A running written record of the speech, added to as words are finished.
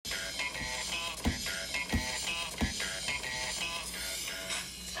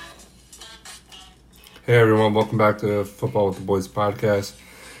Hey everyone, welcome back to Football with the Boys podcast.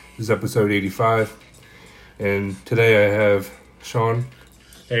 This is episode 85, and today I have Sean.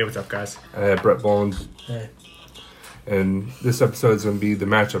 Hey, what's up, guys? I have Brett Boland. Hey. And this episode is going to be the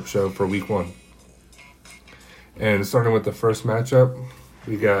matchup show for week 1. And starting with the first matchup,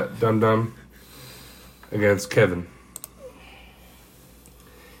 we got Dum Dum against Kevin.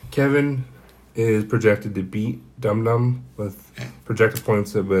 Kevin is projected to beat Dum Dum with projected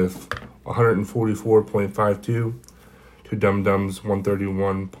points with 144.52 to Dum Dum's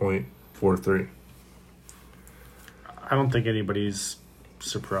 131.43. I don't think anybody's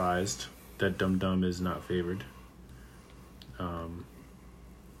surprised that Dum Dum is not favored.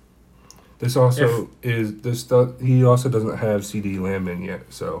 He also doesn't have CD Lamb in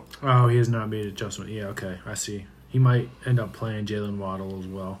yet, so. Oh, he has not made an adjustment. Yeah, okay, I see. He might end up playing Jalen Waddle as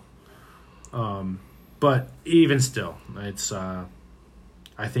well. But even still, it's. I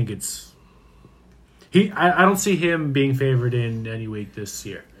think it's. I don't see him being favored in any week this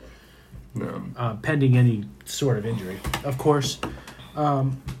year. No. Pending any sort of injury, of course.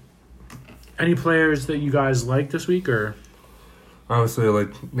 Any players that you guys like this week, or? Obviously, I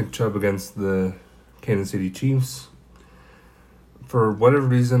like Nick Chubb against the Kansas City Chiefs. For whatever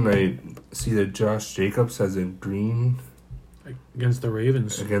reason, I see that Josh Jacobs has a green Against the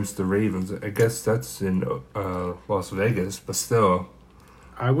Ravens. against the Ravens. I guess that's in Las Vegas, but still.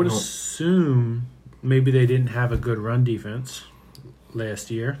 I would assume maybe they didn't have a good run defense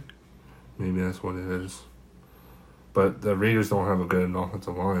last year. Maybe that's what it is. But the Raiders don't have a good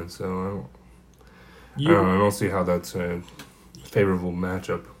offensive line, so I don't see how that's a favorable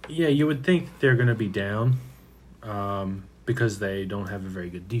matchup. Yeah, you would think they're going to be down because they don't have a very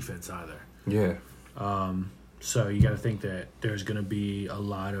good defense either. Yeah. So you got to think that there's going to be a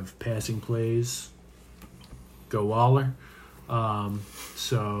lot of passing plays. Go Waller. But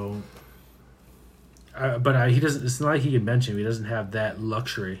he doesn't. It's not like he can bench him. He doesn't have that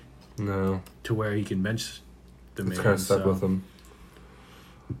luxury. No. To where he can bench the man. It's kind of stuck with him.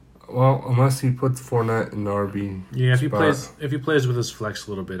 Well, unless he puts Fournette in the RB. Yeah, if spot. he plays with his flex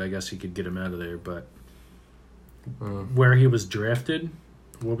a little bit, I guess he could get him out of there. But where he was drafted,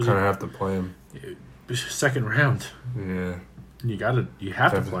 what was kind of have to play him. Second round. Yeah. You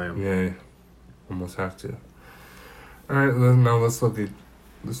have to play him. Yeah, almost have to. All right, now let's look at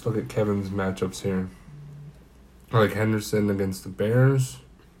Kevin's matchups here. I like Henderson against the Bears.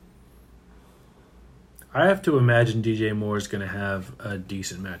 I have to imagine DJ Moore is going to have a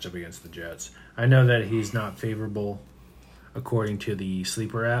decent matchup against the Jets. I know that he's not favorable according to the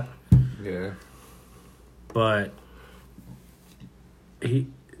Sleeper app. Yeah. But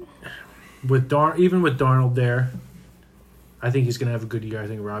even with Darnold there, I think he's going to have a good year. I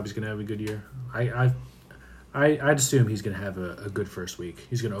think Robbie's going to have a good year. I'd assume he's going to have a good first week.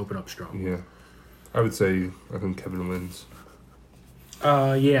 He's going to open up strong. Yeah. I would say I think Kevin wins.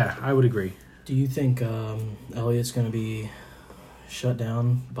 Yeah, I would agree. Do you think Elliott's going to be shut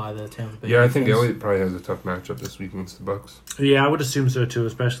down by the Tampa Bay Yeah, I think defense? Elliott probably has a tough matchup this week against the Bucs. Yeah, I would assume so too,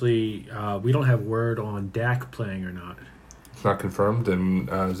 especially we don't have word on Dak playing or not. It's not confirmed, and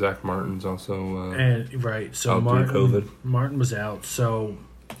Zach Martin's also So out due to COVID. Martin was out. So,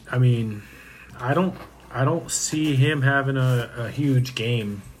 I mean, I don't see him having a huge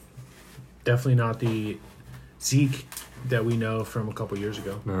game. Definitely not the Zeke that we know from a couple years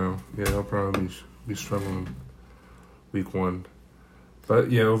ago. No, yeah, he'll probably be struggling week 1. But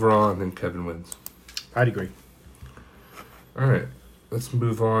yeah, overall, I think Kevin wins. I'd agree. All right, let's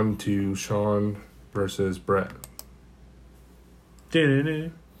move on to Sean versus Brett. How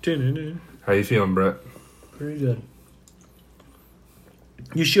you feeling, Brett? Pretty good.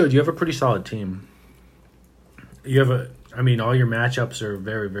 You should. You have a pretty solid team. All your matchups are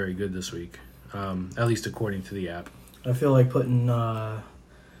very, very good this week, at least according to the app. I feel like putting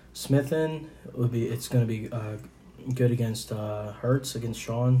Smith in it's going to be good against Hurts against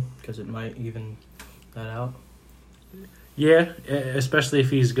Sean because it might even that out. Yeah, especially if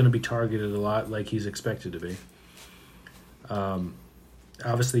he's going to be targeted a lot like he's expected to be.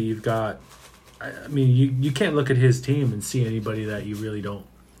 Obviously, you've got... you can't look at his team and see anybody that you really don't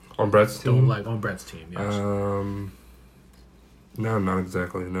On Brett's team? don't like on Brett's team, yes. No, not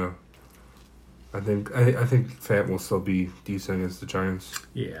exactly, no. I think Fant will still be decent against the Giants.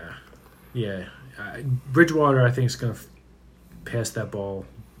 Yeah. Bridgewater, I think, is going to pass that ball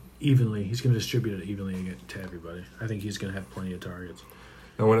evenly. He's going to distribute it evenly to everybody. I think he's going to have plenty of targets.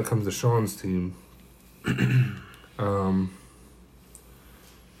 Now, when it comes to Sean's team,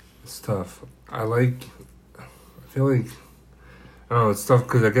 it's tough. I feel like I don't know, it's tough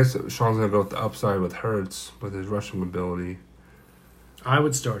because I guess Sean's going to go with the upside with Hurts with his rushing ability. I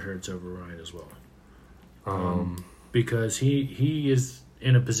would start Hurts over Ryan as well. Because he is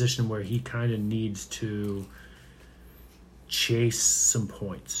in a position where he kind of needs to chase some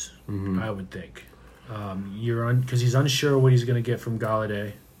points. I would think. Because he's unsure what he's going to get from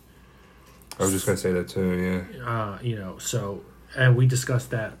Galladay. I was just gonna say that too. Yeah. And we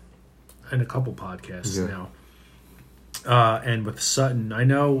discussed that in a couple podcasts now. And with Sutton, I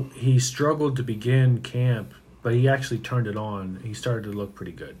know he struggled to begin camp, but he actually turned it on. He started to look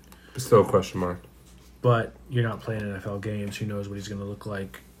pretty good. Still a question mark. But you're not playing NFL games. Who knows what he's going to look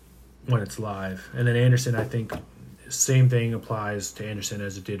like when it's live? And then Anderson, I think, same thing applies to Anderson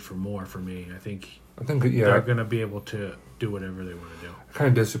as it did for Moore for me. I think they're going to be able to do whatever they want to do. I kind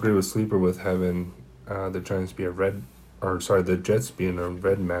of disagree with Sleeper with having the Giants be the Jets being a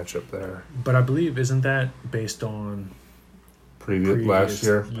red matchup there. But I believe, isn't that based on previous last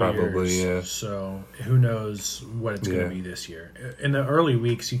year? years? Probably, yeah. So who knows what it's going to be this year. In the early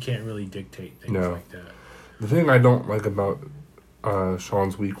weeks, you can't really dictate things like that. The thing I don't like about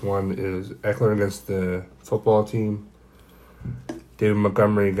Sean's week 1 is Eckler against the football team, David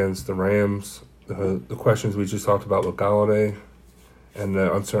Montgomery against the Rams, the questions we just talked about with Galladay, and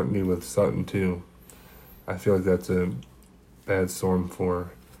the uncertainty with Sutton too. I feel like that's a bad storm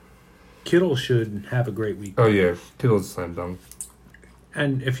for... Kittle should have a great week. Oh, yeah. Kittle's a slam dunk.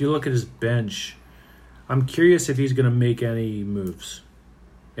 And if you look at his bench, I'm curious if he's going to make any moves.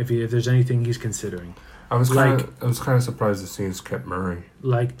 If there's anything he's considering. I was kind of surprised the Saints kept Murray.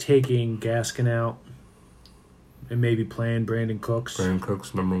 Like taking Gaskin out and maybe playing Brandon Cooks. Brandon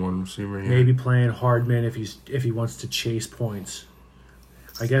Cooks, number 1 receiver, yeah. Maybe playing Hardman if he wants to chase points.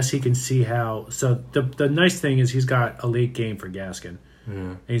 I guess he can see how... So the nice thing is he's got a late game for Gaskin. Yeah.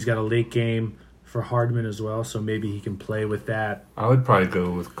 And he's got a late game for Hardman as well, so maybe he can play with that. I would probably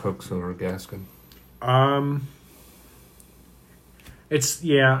go with Cooks over Gaskin. I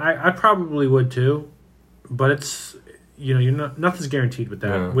probably would too, but it's nothing's guaranteed with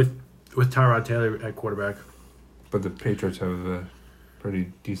that. Yeah. With Tyrod Taylor at quarterback. But the Patriots have a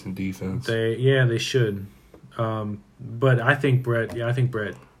pretty decent defense. They should. But I think Brett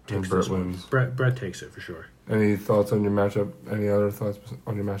takes this one. wins. Brett takes it for sure. Any thoughts on your matchup? Any other thoughts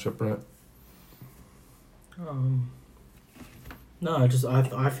on your matchup, Brett? No, I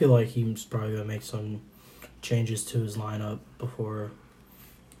feel like he's probably gonna make some changes to his lineup before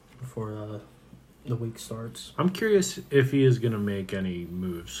the week starts. I'm curious if he is gonna make any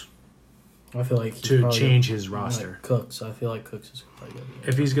moves. I feel like to change his roster. Like Cooks, I feel like Cooks is probably gonna be.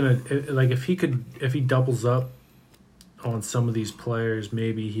 If he's gonna if he doubles up on some of these players,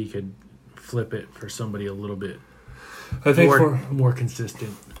 maybe he could flip it for somebody a little bit more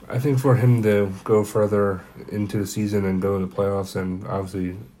consistent. I think for him to go further into the season and go to the playoffs and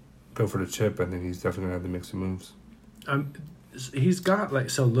obviously go for the chip, I think he's definitely going to have to make some moves. He's got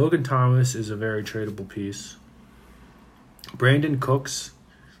Logan Thomas is a very tradable piece. Brandon Cooks,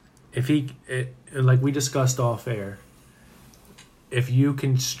 like we discussed off air, if you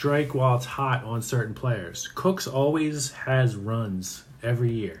can strike while it's hot on certain players, Cooks always has runs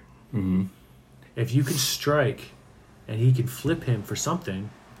every year. Mm-hmm. If you can strike and he can flip him for something,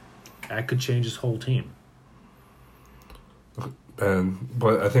 that could change his whole team.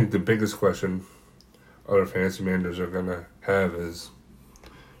 But I think the biggest question other fantasy managers are going to have is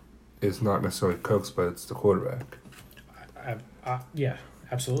not necessarily Cooks, but it's the quarterback. Yeah,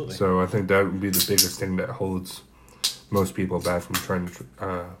 absolutely. So I think that would be the biggest thing that holds most people back from trying to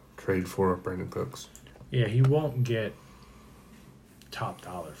trade for Brandon Cooks. Yeah, he won't get top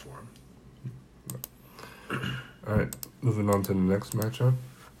dollar for him. All right, moving on to the next matchup.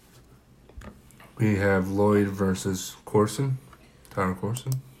 We have Lloyd versus Corson, Tyler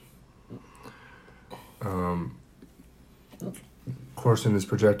Corson. Corson is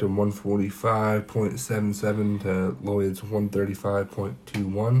projected 145.77 to Lloyd's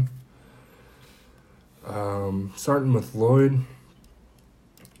 135.21. Starting with Lloyd,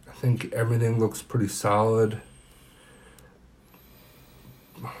 I think everything looks pretty solid.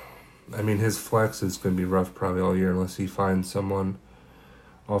 I mean, his flex is going to be rough probably all year unless he finds someone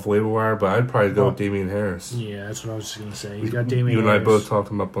off waiver wire, but I'd probably go with Damian Harris. Yeah, that's what I was just going to say. You got Damian You and Harris. I both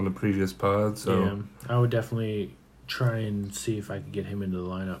talked him up on the previous pod, so... Yeah, I would definitely try and see if I could get him into the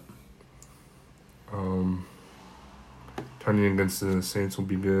lineup. Turning against the Saints will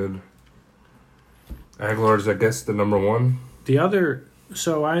be good. Aguilar's, I guess, the number 1.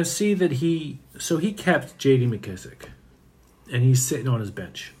 So I see that he kept J.D. McKissick, and he's sitting on his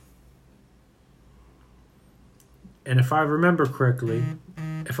bench. And if I remember correctly,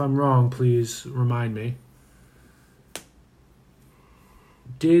 if I'm wrong, please remind me.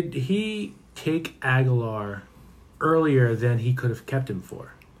 Did he take Aguilar earlier than he could have kept him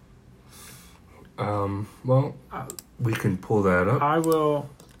for? Well, we can pull that up. I will.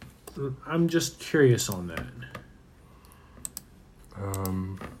 I'm just curious on that.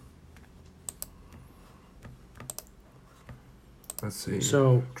 Let's see.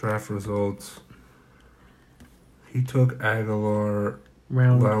 So Draft results. He took Aguilar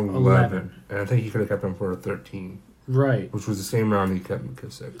round round 11. And I think he could have kept him for a 13. Right. Which was the same round he kept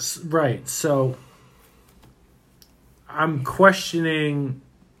McKissick. Right. So I'm questioning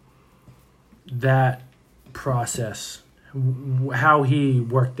that process, how he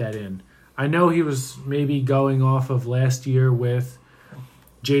worked that in. I know he was maybe going off of last year with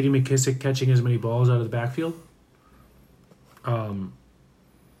J.D. McKissick catching as many balls out of the backfield.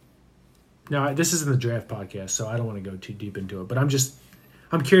 Now, this isn't the draft podcast, so I don't want to go too deep into it. But I'm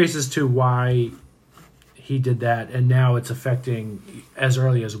curious as to why he did that, and now it's affecting as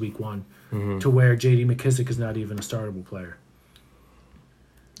early as week 1 to where J.D. McKissick is not even a startable player.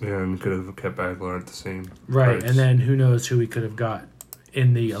 Yeah, and could have kept Aguilar at the same Right, price. and then who knows who he could have got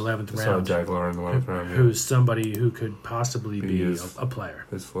in the 11th round. Besides Aguilar in the 11th round. Yeah. Who's somebody who could possibly be a player.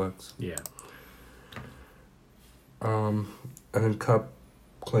 His flex. Yeah. And then Cup,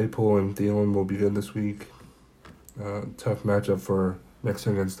 Claypool, and Thielen will be good this week. Tough matchup for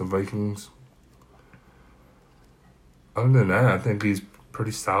Mixon against the Vikings. Other than that, I think he's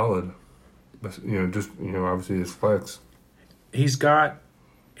pretty solid. But, obviously his flex. He's got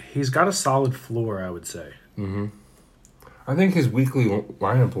a solid floor, I would say. Mm-hmm. I think his weekly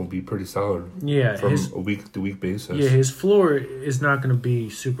lineup will be pretty solid. Yeah, from a week-to-week basis. Yeah, his floor is not going to be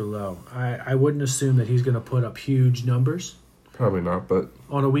super low. I wouldn't assume that he's going to put up huge numbers. Probably not, but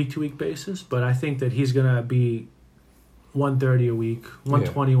on a week-to-week basis, but I think that he's going to be 130 a week,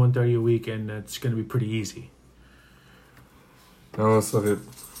 120, 130 a week, and that's going to be pretty easy. Now let's look at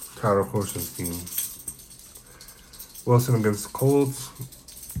Tyler Corson's team. Wilson against the Colts.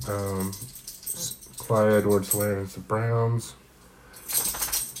 Clyde Edwards-Helaire against the Browns.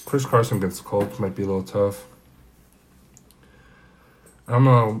 Chris Carson against the Colts might be a little tough. I don't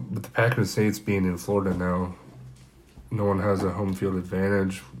know, with the Packers Saints being in Florida now, no one has a home field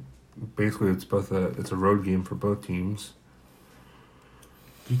advantage. Basically, it's a road game for both teams.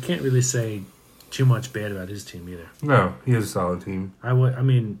 You can't really say too much bad about his team either. No, he has a solid team. I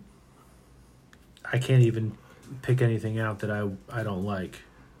can't even pick anything out that I don't like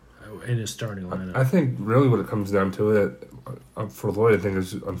in his starting lineup. I think really what it comes down to it, for Lloyd, I think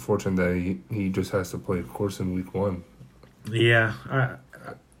it's unfortunate that he just has to play Corson week 1. Yeah.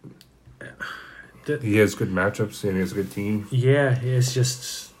 He has good matchups and he has a good team. Yeah, it's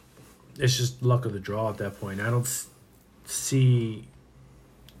just luck of the draw at that point. I don't see,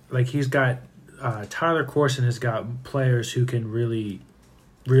 like, he's got Tyler Corson has got players who can really,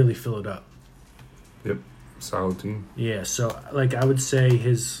 really fill it up. Yep, solid team. Yeah, so like I would say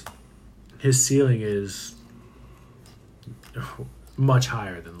his ceiling is much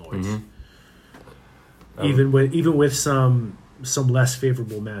higher than Lloyd's. Mm-hmm. Even with some less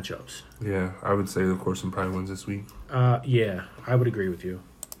favorable matchups. Yeah, I would say the Corson probably wins this week. Yeah, I would agree with you,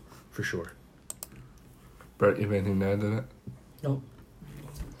 for sure. Brett, you have anything to add to that? Nope.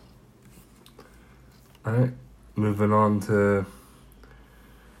 All right, moving on to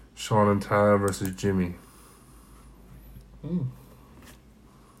Sean and Tyler versus Jimmy.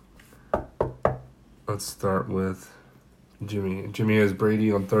 Let's start with Jimmy. Jimmy has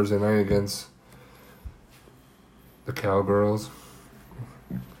Brady on Thursday night against the Cowgirls.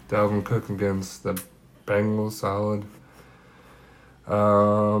 Dalvin Cook against the Bengals, solid.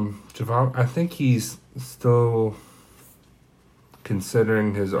 Javon, I think he's still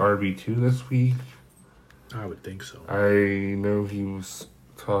considering his RB2 this week. I would think so. I know he was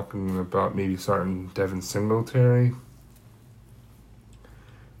talking about maybe starting Devin Singletary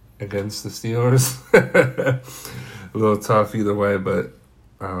against the Steelers. A little tough either way, but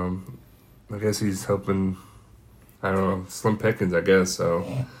I guess he's helping, I don't know, slim pickings, I guess. So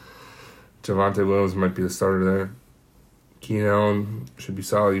Javonte Williams might be the starter there. Keenan Allen should be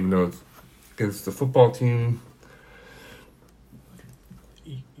solid, even though it's against the football team.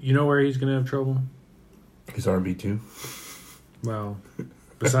 You know where he's going to have trouble? He's RB2. Well,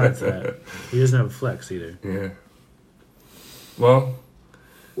 besides that, he doesn't have a flex either. Yeah. Well,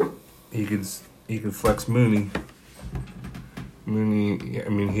 he could flex Mooney. Mooney, I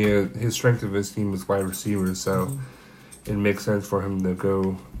mean, his strength of his team is wide receivers, so it makes sense for him to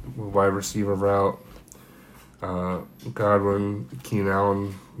go wide receiver route. Godwin, Keenan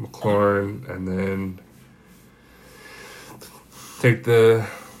Allen, McLaurin, and then take the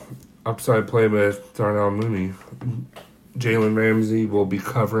upside play with Darnell Mooney. Jalen Ramsey will be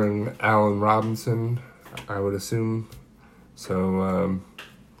covering Allen Robinson, I would assume. So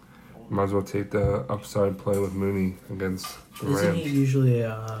Might as well take the upside play with Mooney against the Isn't Rams. he usually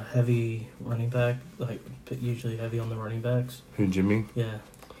a heavy running back? Like, usually heavy on the running backs? Who, Jimmy? Yeah.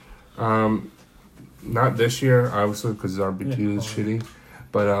 Not this year, obviously, because his RB2 is Yeah. shitty.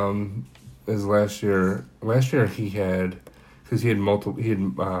 But his last year he had, because he had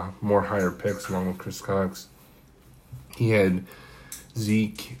more higher picks along with Chris Cox. He had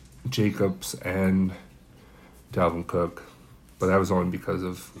Zeke, Jacobs, and Dalvin Cook, but that was only because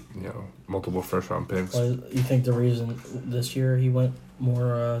of multiple first round picks. Well, you think the reason this year he went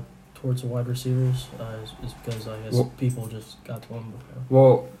more towards the wide receivers is because I guess people just got to him before?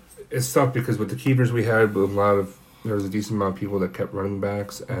 Well, it's tough because with the keepers we had, there was a decent amount of people that kept running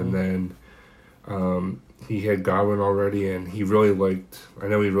backs, and then he had Godwin already, and he really liked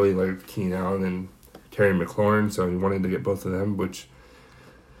Keenan Allen and Terry McLaurin, so he wanted to get both of them, which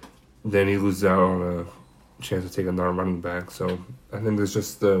then he loses out on a chance to take another running back. So I think it's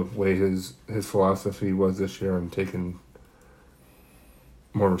just the way his philosophy was this year and taking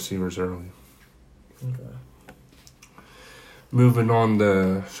more receivers early. Okay. Moving on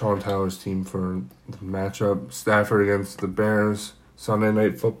to Sean Tyler's team for the matchup. Stafford against the Bears. Sunday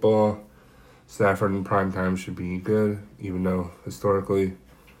Night Football. Stafford in prime time should be good, even though historically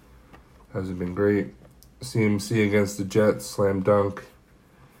hasn't been great. CMC against the Jets, slam dunk.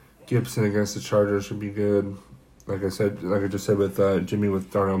 Gibson against the Chargers should be good. Like I just said with Jimmy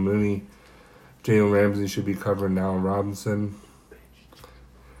with Darnell Mooney. Jalen Ramsey should be covering Allen Robinson.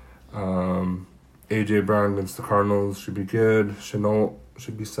 A.J. Brown against the Cardinals should be good. Shenault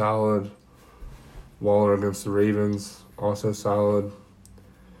should be solid. Waller against the Ravens, also solid.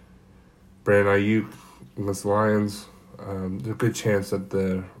 Brandon Ayuk against the Lions. There's a good chance that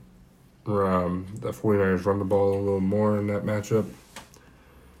the 49ers run the ball a little more in that matchup.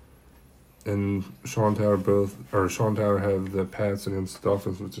 And Sean Tyler have the Pats against the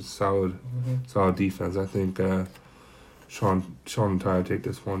Dolphins, which is solid defense. I think Sean and Tyler take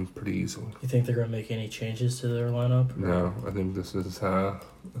this one pretty easily. You think they're gonna make any changes to their lineup? No, I think this is their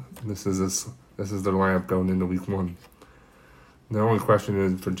lineup going into week 1. The only question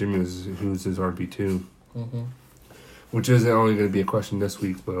is for Jimmy is who's his RB2, which isn't only going to be a question this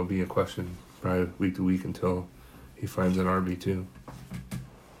week, but it'll be a question probably week to week until he finds an RB2.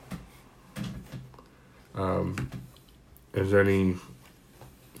 Is there any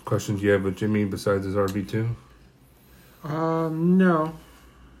questions you have with Jimmy besides his RB2? No.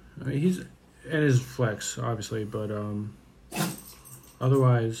 I mean, he's in his flex, obviously, but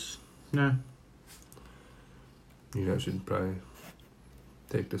otherwise, nah. You guys should probably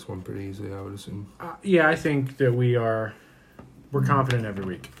take this one pretty easily, I would assume. Yeah, I think that we're confident every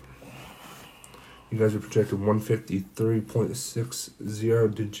week. You guys are projected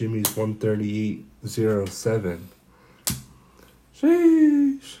 153.60 to Jimmy's 138.07.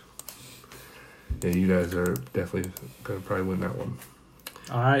 Sheesh. Yeah, you guys are definitely going to probably win that one.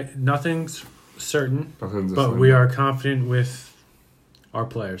 Nothing's certain, Nothing's but we are confident with our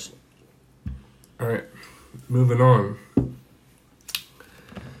players. All right, moving on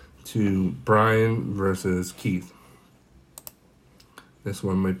to Brian versus Keith. This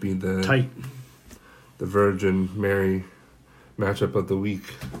one might be the Virgin Mary matchup of the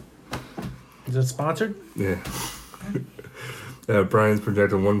week. Is it sponsored? Yeah. Brian's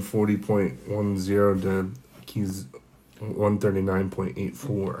projected 140.10 to Keith's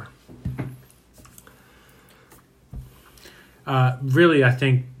 139.84. Really, I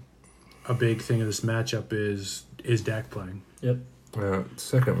think a big thing of this matchup is Dak playing. Yep.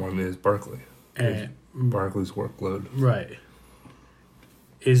 Second one is Barkley. And Barkley's workload. right.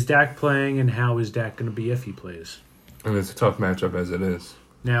 Is Dak playing, and how is Dak going to be if he plays? And it's a tough matchup as it is.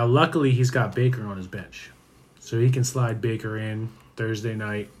 Now, luckily, he's got Baker on his bench. So he can slide Baker in Thursday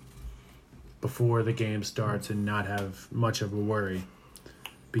night before the game starts and not have much of a worry.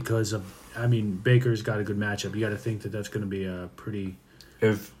 Because Baker's got a good matchup. You got to think that that's going to be a pretty...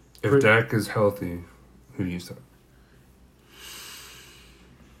 If Dak is healthy, who do you start?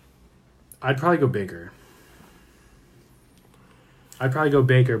 I'd probably go Baker. But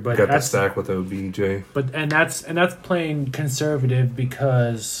Got the stack with OBJ. And that's playing conservative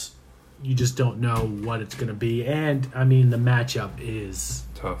because you just don't know what it's going to be, and the matchup is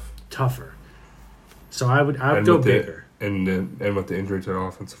tougher. So I would go Baker. And with the injury to the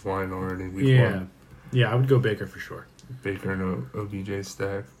offensive line already, I would go Baker for sure. Baker and OBJ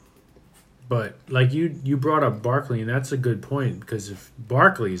stack. But like you brought up Barkley, and that's a good point because if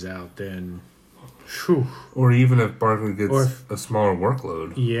Barkley's out, then. Whew. Or even if Barkley gets a smaller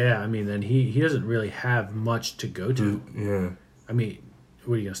workload. Yeah, then he doesn't really have much to go to. Yeah.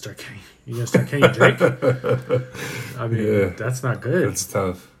 What are you going to start getting? You going to start getting Drake? That's not good. It's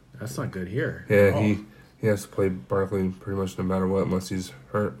tough. That's not good here. Yeah, at all. he has to play Barkley pretty much no matter what unless he's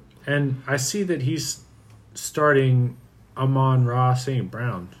hurt. And I see that he's starting Amon-Ra St.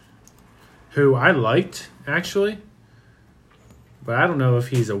 Brown, who I liked, actually. But I don't know if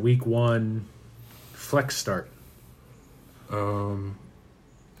he's a week 1 flex start. Am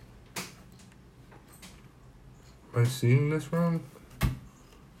I seeing this wrong?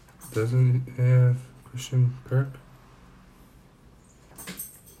 Doesn't he have Christian Kirk?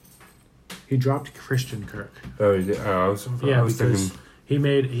 He dropped Christian Kirk. Oh, he did. Oh, I was Because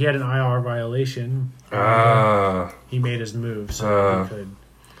thinking. he had an IR violation. He made his move, so he could.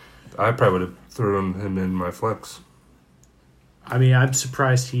 I probably would have thrown him in my flex. I mean, I'm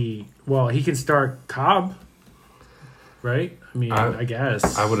surprised he can start Cobb, right? I mean, I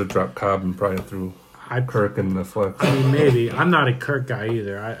guess. I would have dropped Cobb and probably threw Kirk in the flex. I mean, maybe. I'm not a Kirk guy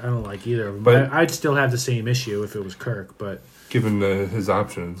either. I don't like either of them. But I'd still have the same issue if it was Kirk, but... Given his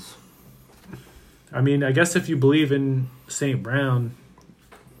options. I mean, I guess if you believe in St. Brown...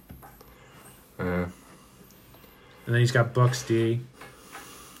 Yeah. And then he's got Bucks D.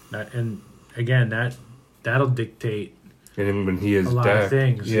 And again, that'll dictate And when he has a lot Dak, of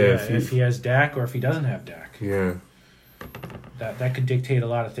things. Yeah, if he has Dak or if he doesn't have Dak. Yeah. That could dictate a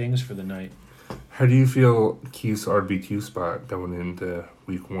lot of things for the night. How do you feel Keith's RB2 spot going into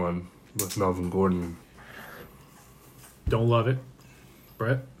week 1 with Melvin Gordon? Don't love it.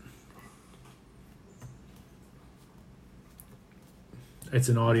 Brett? It's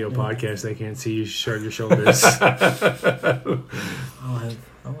an audio podcast. They can't see you shrug your shoulders. I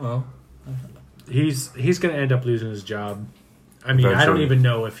don't know. He's going to end up losing his job. I mean, I don't Eventually. even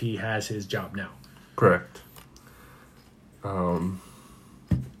know if he has his job now. Correct. I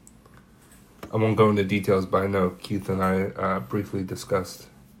won't go into details, but I know Keith and I briefly discussed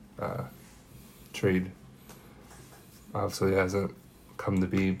trade. Obviously, it hasn't come to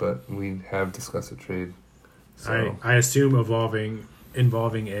be, but we have discussed a trade. So I assume involving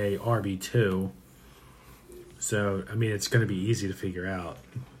a RB2. So, I mean, it's going to be easy to figure out.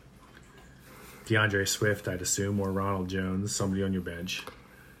 DeAndre Swift, I'd assume, or Ronald Jones, somebody on your bench.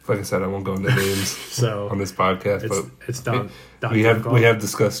 like I said, I won't go into names So on this podcast, but it's done. we have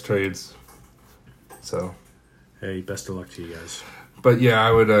discussed trades. So, hey, best of luck to you guys. but yeah,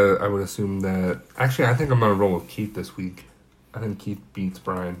 I would assume that. Actually, I think I'm gonna roll with Keith this week. I think Keith beats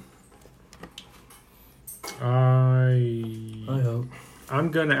Brian. I hope.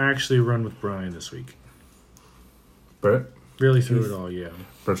 I'm gonna actually run with Brian this week. Brett, Really through it all, yeah.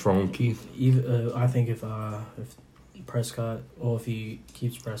 Brett's rolling with Keith. I think if Prescott, if he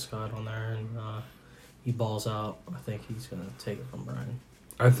keeps Prescott on there and he balls out, I think he's gonna take it from Brian.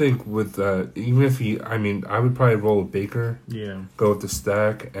 I think with even if I would probably roll with Baker. Yeah. Go with the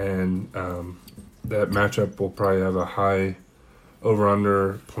stack, and that matchup will probably have a high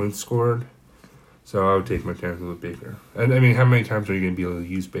over/under points scored. So I would take my chances with Baker. And I mean, how many times are you going to be able to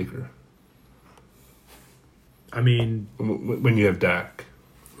use Baker? I mean, When you have Dak.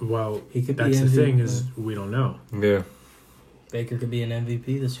 well, He could be that's the MVP. thing is we don't know. Yeah. Baker could be an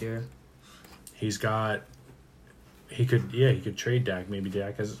MVP this year. He could trade Dak. Maybe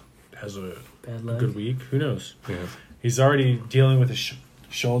Dak has a Bad leg. good week. Who knows? Yeah. He's already dealing with his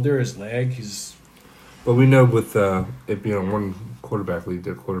shoulder, his leg. But we know with it being a one quarterback league,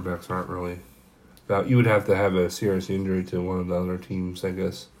 the quarterbacks aren't really. You would have to have a serious injury to one of the other teams, I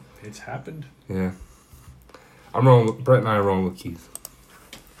guess. It's happened. Yeah. Brett and I are rolling with Keith.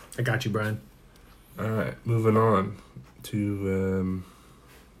 I got you, Brian. All right, moving on to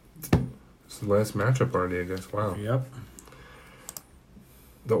it's the last matchup already, I guess. Wow. Yep.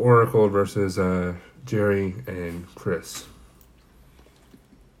 The Oracle versus Jerry and Chris.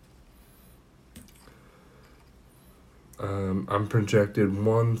 I'm projected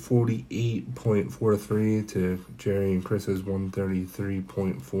 148.43 to Jerry and Chris's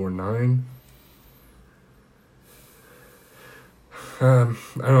 133.49. I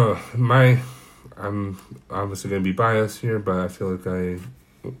don't know. I'm obviously going to be biased here, but I feel like I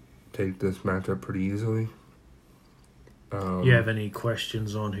take this matchup pretty easily. You have any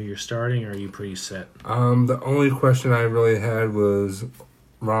questions on who you're starting, or are you pretty set? The only question I really had was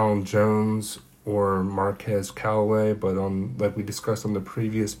Ronald Jones or Marquez Callaway, but like we discussed on the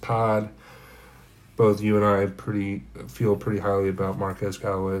previous pod, both you and I feel pretty highly about Marquez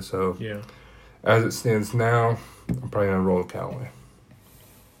Callaway. So Yeah. as it stands now, I'm probably gonna roll with Callaway.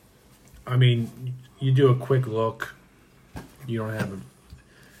 I mean, you do a quick look. You don't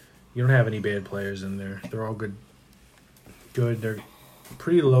have any bad players in there. They're all good. They're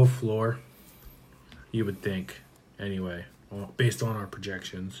pretty low floor. You would think, anyway, based on our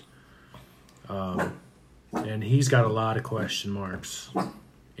projections. And he's got a lot of question marks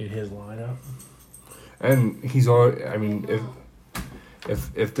in his lineup. And he's all. I mean,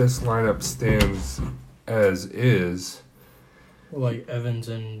 if this lineup stands as is, Like Evans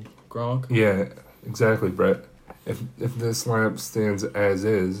and Gronk. yeah, exactly, Brett. If this lineup stands as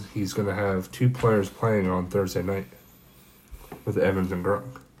is, he's going to have 2 players playing on Thursday night with Evans and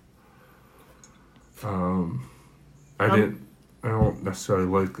Gronk. I don't necessarily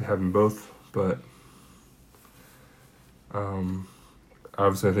like having both, but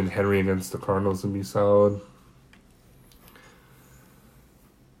obviously I think Henry against the Cardinals would be solid.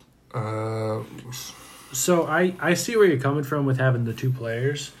 So I see where you're coming from with having the 2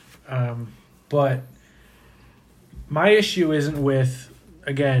 players, but my issue isn't with,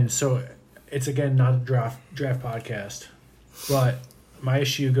 again, so it's again not a draft podcast, but my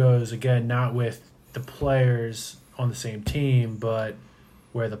issue goes again not with the players on the same team, but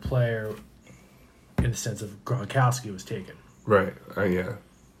where the player, in the sense of Gronkowski, was taken. Right. Yeah.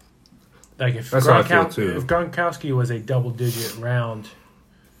 Like if That's how I feel, too. if Gronkowski was a double-digit round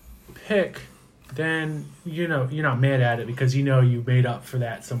pick, then you're not mad at it because you made up for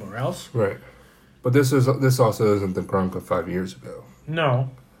that somewhere else. Right. But this also isn't the Gronk of 5 years ago. No,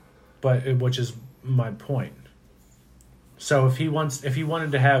 but which is my point. So if he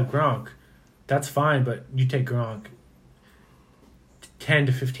wanted to have Gronk, that's fine. But you take Gronk 10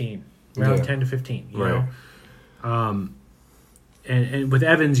 to 15, round 10 to 15. You right. know, and with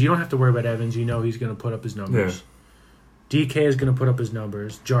Evans, you don't have to worry about Evans. You know he's going to put up his numbers. Yeah. DK is going to put up his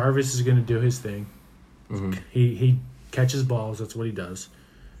numbers. Jarvis is going to do his thing. Mm-hmm. He catches balls. That's what he does.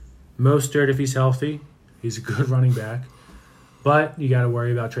 Mostert, if he's healthy, he's a good running back. But you got to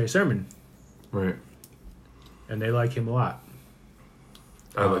worry about Trey Sermon. Right. And they like him a lot.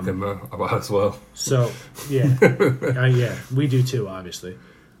 I like him a lot as well. So, yeah. Yeah, we do too, obviously.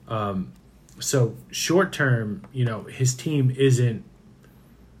 So, short term, his team isn't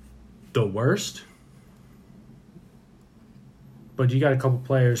the worst. But you got a couple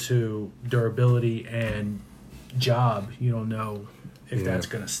players who durability and job, you don't know if that's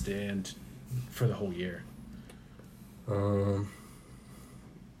going to stand for the whole year.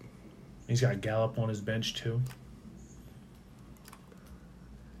 He's got Gallup on his bench too.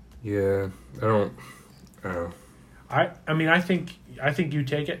 Yeah, I don't know. I mean, I think you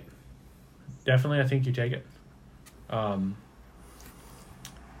take it. Definitely, I think you take it. And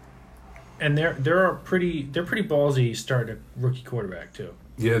they're pretty ballsy starting a rookie quarterback too.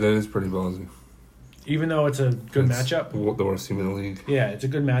 Yeah, that is pretty ballsy. Even though it's a good matchup. The worst team in the league. Yeah, it's a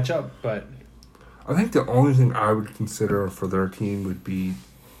good matchup, but I think the only thing I would consider for their team would be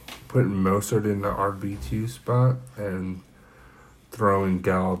putting Mostert in the RB2 spot and throwing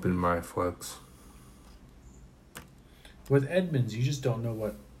Gallup in my flex. With Edmonds, you just don't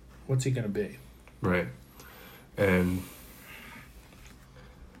know what's he going to be. Right. And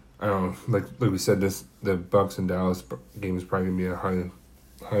I don't know, like we said, the Bucks and Dallas game is probably going to be a high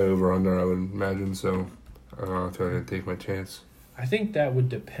over-under, I would imagine, so I don't know if I'm going to take my chance. I think that would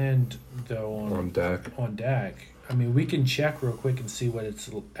depend, though, on Dak. On Dak. I mean, we can check real quick and see what it's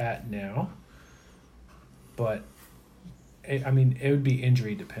at now. But, it would be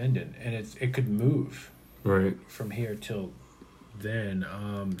injury dependent, and it could move right from here till then.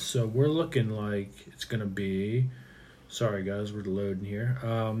 So we're looking like it's going to be... Sorry, guys, we're loading here.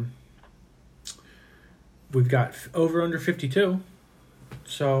 We've got over under 52.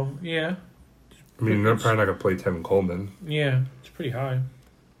 So, yeah. I mean, they're probably not going to play Tevin Coleman. Yeah, it's pretty high.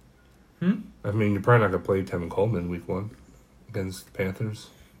 I mean, you're probably not going to play Tevin Coleman week 1 against the Panthers.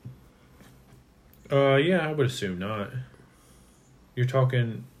 Yeah, I would assume not. You're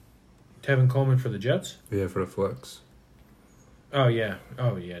talking Tevin Coleman for the Jets? Yeah, for the flex. Oh, yeah.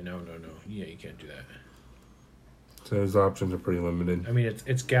 No. Yeah, you can't do that. So his options are pretty limited. I mean,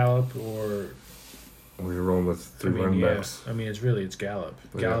 it's Gallup or... Or you're rolling with 3 running backs. I mean, it's Gallup.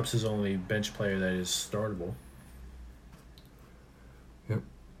 Yeah. Gallup's his only bench player that is startable. Yep.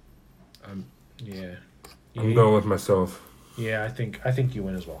 Yeah. I'm going with myself. Yeah, I think you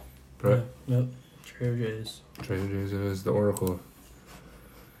win as well. Right. Yep. Trader Jays. Trader Jays is the Oracle.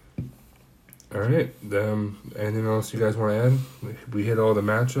 All right. Anything else you guys want to add? We hit all the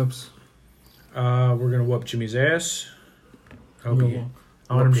matchups. We're gonna whoop Jimmy's ass. I want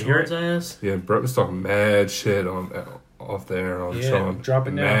him to hear it. Ass. Yeah, Brett was talking mad shit off there on Sean. Drop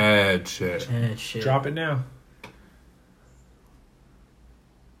it now. Mad shit. Drop it now.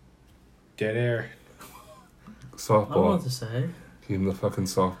 Dead air. Softball. I don't know what to say. Give him the fucking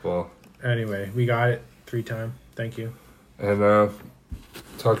softball. Anyway, we got it 3 times. Thank you. And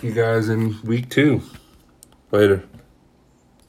talk to you guys in week 2. Later.